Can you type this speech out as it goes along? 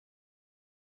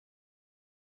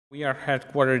We are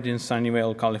headquartered in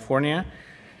Sunnyvale, California.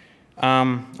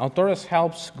 Altoris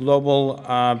helps global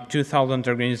 2,000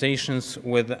 organizations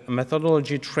with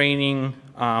methodology training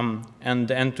and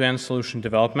end-to-end solution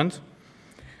development.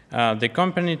 The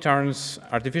company turns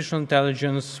artificial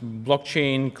intelligence,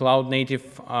 blockchain,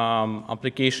 cloud-native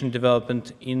application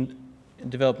development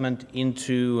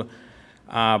into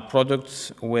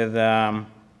products with a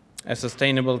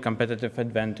sustainable competitive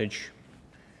advantage.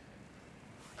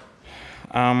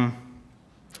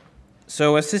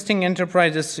 So assisting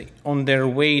enterprises on their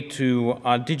way to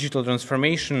digital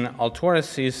transformation,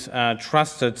 Altoris is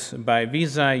trusted by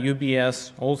Visa,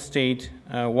 UBS, Allstate,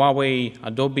 Huawei,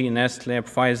 Adobe, Nestle,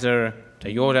 Pfizer,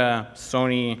 Toyota,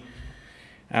 Sony.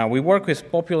 We work with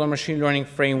popular machine learning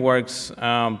frameworks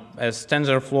as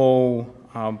TensorFlow,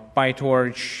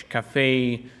 PyTorch,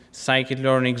 Caffe,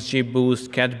 Scikit-learn, XGBoost,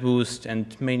 CatBoost,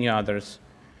 and many others.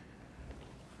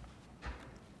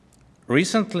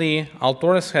 Recently,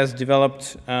 Altoris has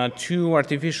developed two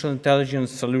artificial intelligence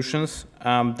solutions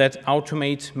that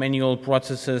automate manual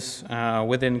processes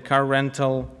within car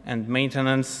rental and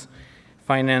maintenance,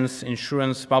 finance,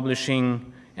 insurance,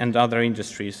 publishing, and other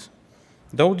industries.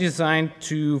 Though designed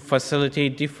to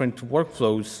facilitate different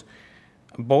workflows,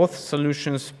 both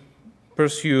solutions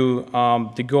pursue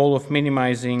the goal of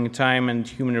minimizing time and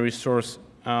human resources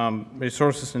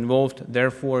involved,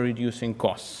 therefore reducing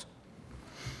costs.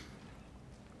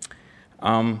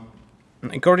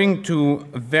 According to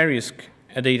Verisk,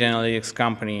 a data analytics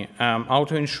company,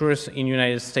 auto insurers in the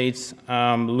United States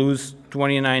lose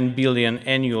 $29 billion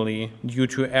annually due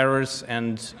to errors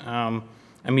and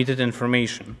omitted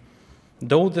information.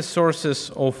 Though the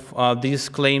sources of these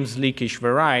claims leakage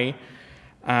vary,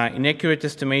 inaccurate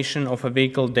estimation of a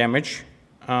vehicle damage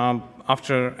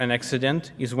after an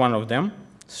accident is one of them.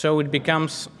 So it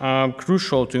becomes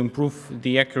crucial to improve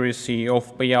the accuracy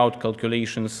of payout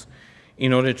calculations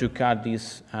in order to cut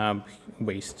this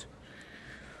waste.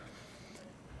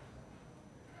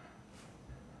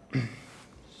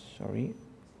 Sorry,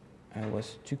 I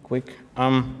was too quick.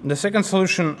 The second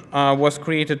solution was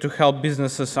created to help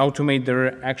businesses automate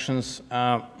their actions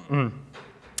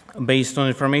based on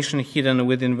information hidden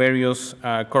within various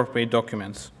corporate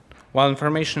documents. While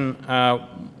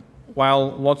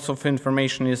lots of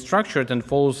information is structured and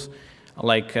follows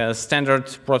like a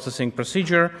standard processing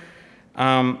procedure,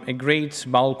 a great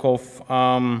bulk of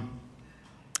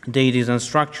data is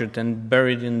unstructured and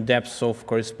buried in depths of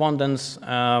correspondence,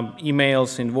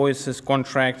 emails, invoices,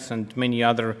 contracts, and many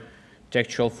other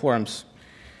textual forms.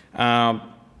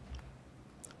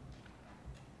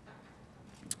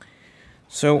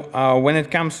 So when it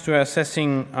comes to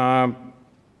assessing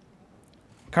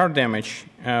car damage,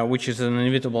 which is an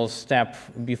inevitable step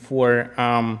before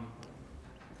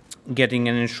getting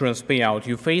an insurance payout,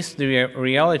 you face the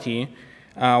reality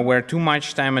where too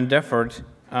much time and effort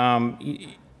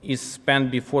is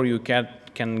spent before you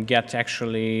can get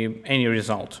actually any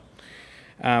result.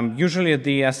 Usually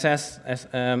the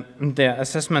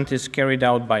assessment is carried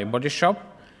out by body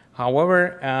shop.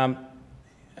 However,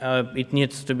 it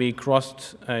needs to be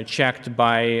cross-checked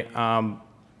by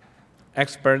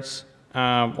experts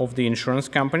of the insurance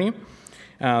company.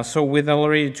 So with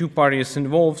already two parties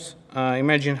involved,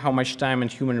 imagine how much time and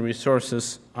human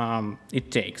resources it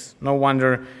takes. No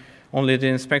wonder only the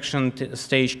inspection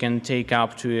stage can take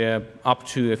up to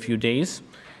a few days.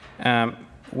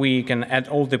 We can add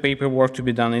all the paperwork to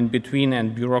be done in between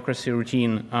and bureaucracy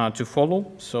routine to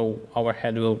follow, so our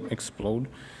head will explode.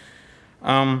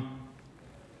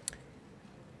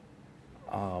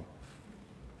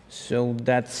 So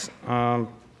that's, I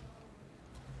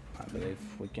believe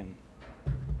we can.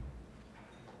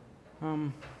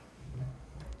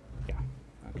 Yeah,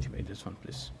 activate this one,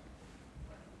 please.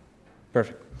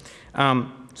 Perfect.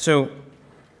 So,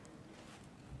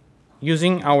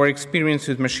 using our experience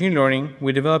with machine learning,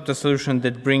 we developed a solution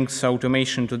that brings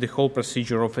automation to the whole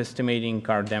procedure of estimating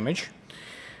car damage.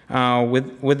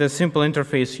 With a simple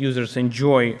interface, users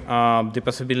enjoy the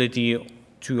possibility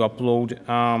to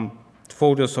upload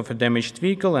photos of a damaged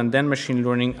vehicle, and then machine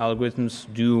learning algorithms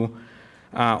do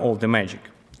all the magic.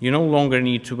 You no longer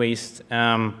need to waste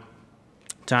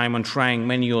time on trying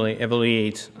manually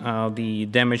evaluate the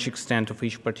damage extent of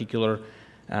each particular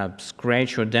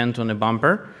scratch or dent on a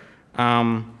bumper.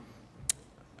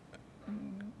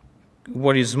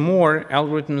 What is more,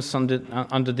 algorithms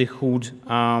under the hood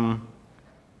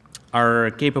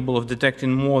are capable of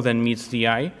detecting more than meets the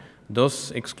eye,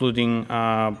 thus excluding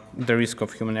the risk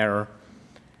of human error.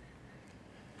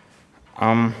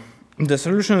 The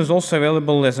solution is also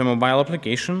available as a mobile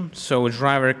application, so a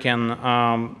driver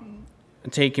can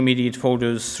take immediate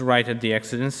photos right at the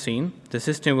accident scene. The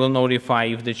system will notify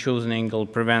if the chosen angle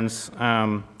prevents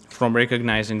from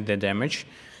recognizing the damage.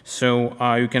 So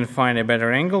you can find a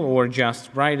better angle or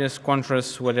just brightness,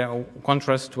 contrast,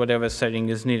 whatever setting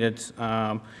is needed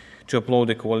to upload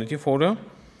a quality photo.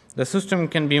 The system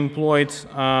can be employed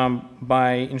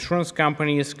by insurance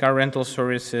companies, car rental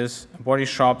services, body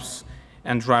shops,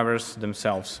 and drivers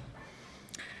themselves.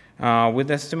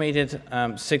 With estimated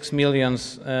 6 million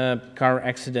car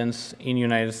accidents in the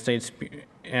United States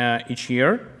each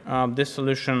year, this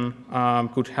solution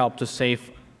could help to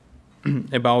save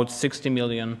about 60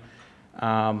 million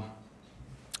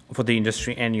for the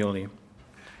industry annually.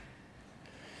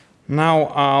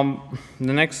 Now,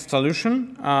 the next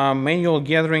solution, manual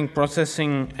gathering,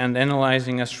 processing, and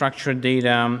analyzing structured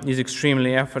data is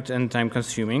extremely effort and time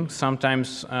consuming.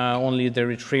 Sometimes only the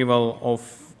retrieval of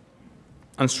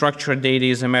unstructured data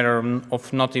is a matter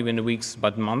of not even weeks,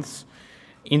 but months.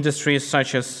 Industries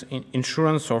such as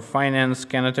insurance or finance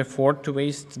cannot afford to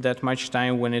waste that much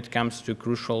time when it comes to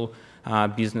crucial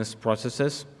business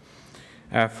processes.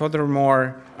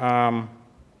 Furthermore,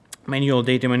 manual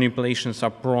data manipulations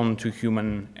are prone to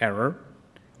human error,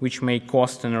 which may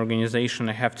cost an organization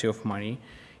a hefty of money.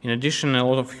 In addition, a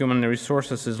lot of human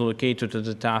resources is allocated to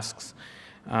the tasks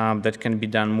that can be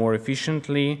done more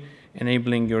efficiently,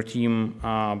 enabling your team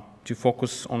to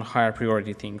focus on higher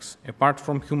priority things. Apart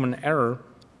from human error,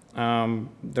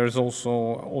 there's also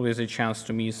always a chance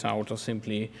to miss out or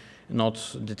simply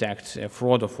not detect a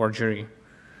fraud or forgery.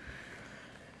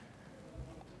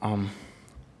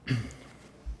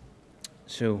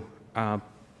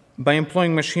 By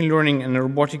employing machine learning and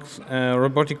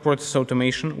robotic process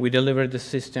automation, we deliver the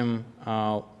system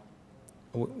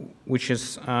which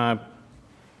is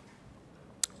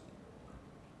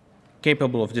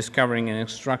capable of discovering and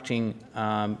extracting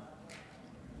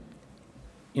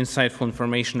insightful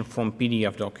information from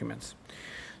PDF documents.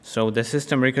 So the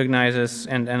system recognizes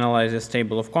and analyzes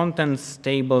table of contents,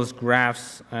 tables,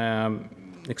 graphs,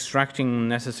 extracting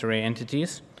necessary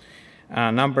entities,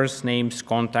 numbers, names,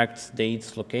 contacts,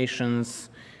 dates, locations,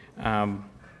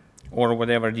 or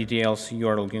whatever details you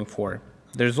are looking for.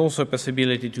 There's also a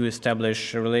possibility to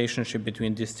establish a relationship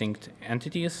between distinct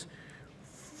entities.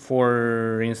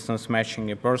 For instance,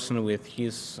 matching a person with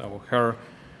his or her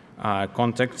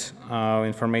contact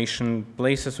information,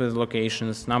 places with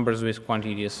locations, numbers with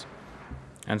quantities,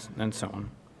 and so on.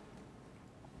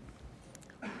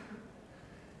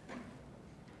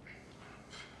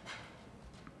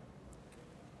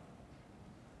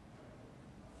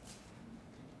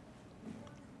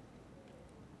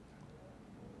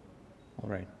 All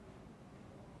right.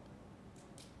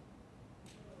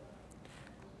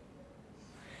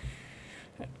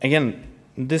 Again,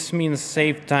 this means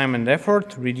saved time and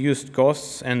effort, reduced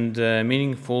costs, and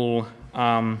meaningful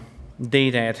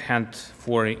data at hand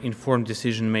for informed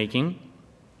decision making.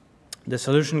 The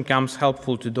solution comes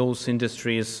helpful to those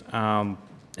industries and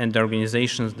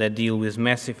organizations that deal with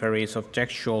massive arrays of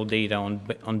textual data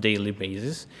on daily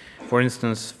basis. For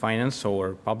instance, finance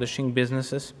or publishing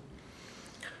businesses.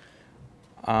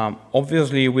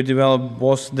 Obviously, we developed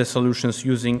both the solutions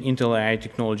using Intel AI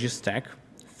technology stack.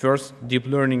 First, deep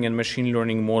learning and machine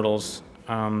learning models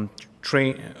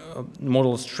training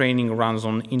runs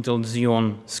on Intel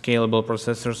Xeon Scalable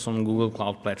processors on Google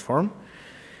Cloud Platform.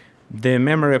 The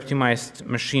memory-optimized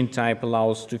machine type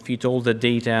allows to fit all the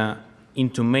data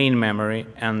into main memory,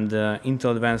 and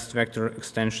Intel Advanced Vector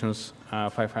Extensions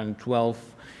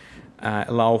 512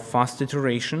 allow fast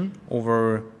iteration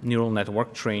over neural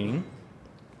network training.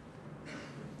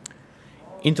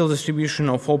 Intel Distribution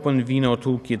of OpenVINO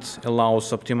toolkit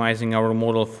allows optimizing our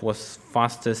model for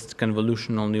fastest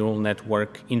convolutional neural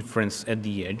network inference at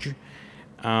the edge.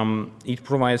 It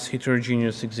provides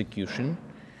heterogeneous execution.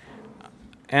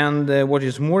 And what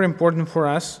is more important for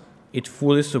us, it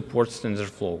fully supports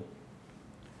TensorFlow,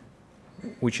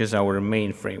 which is our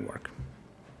main framework.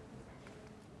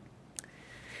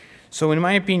 So in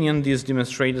my opinion, these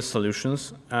demonstrated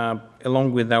solutions,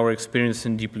 along with our experience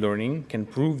in deep learning, can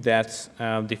prove that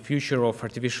the future of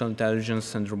artificial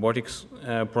intelligence and robotics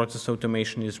process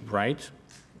automation is bright,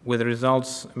 with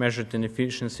results measured in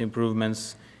efficiency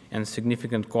improvements and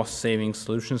significant cost saving.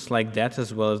 Solutions like that,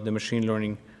 as well as the machine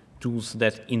learning tools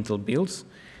that Intel builds,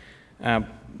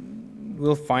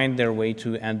 will find their way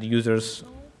to end users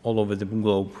all over the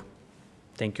globe.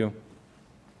 Thank you.